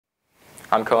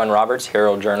I'm Coen Roberts,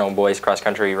 Herald-Journal Boys Cross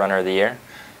Country Runner of the Year.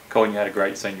 Coen, you had a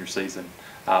great senior season.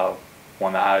 Won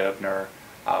the eye-opener,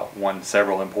 won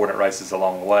several important races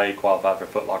along the way, qualified for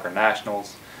Foot Locker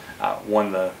Nationals,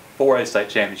 won the 4A state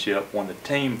championship, won the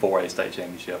team 4A state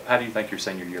championship. How do you think your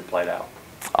senior year played out?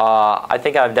 I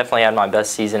think I've definitely had my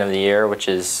best season of the year, which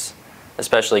is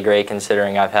especially great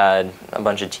considering I've had a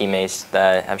bunch of teammates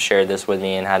that have shared this with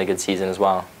me and had a good season as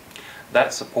well.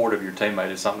 That support of your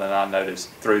teammate is something that I noticed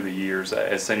through the years.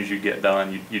 As soon as you get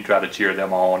done, you try to cheer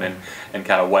them on and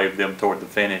kind of wave them toward the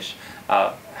finish.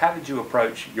 How did you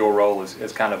approach your role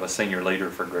as kind of a senior leader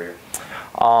for Greer?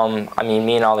 I mean,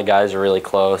 me and all the guys are really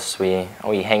close. We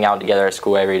hang out together at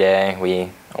school every day.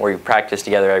 We practice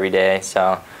together every day.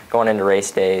 So going into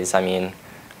race days, I mean,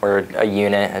 we're a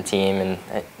unit, a team, and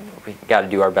we got to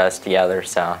do our best together.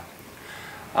 So.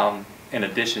 In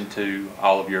addition to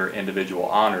all of your individual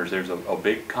honors, there's a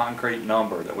big concrete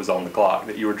number that was on the clock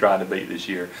that you were trying to beat this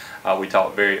year. We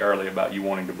talked very early about you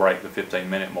wanting to break the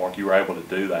 15-minute mark. You were able to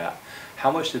do that.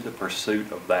 How much did the pursuit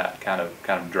of that kind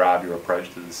of drive your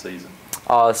approach to the season?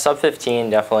 Sub 15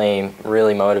 definitely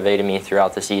really motivated me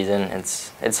throughout the season.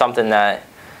 It's something that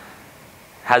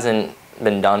hasn't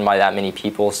been done by that many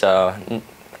people, so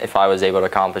if I was able to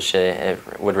accomplish it,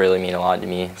 it would really mean a lot to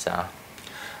me. So.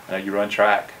 I know you run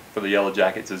track for the Yellow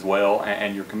Jackets as well,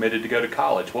 and you're committed to go to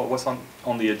college. What's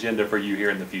on the agenda for you here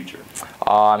in the future?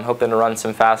 I'm hoping to run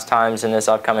some fast times in this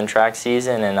upcoming track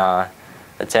season and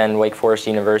attend Wake Forest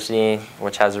University,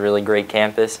 which has a really great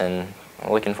campus, and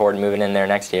I'm looking forward to moving in there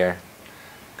next year.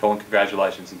 Coen,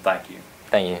 congratulations and thank you.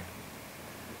 Thank you.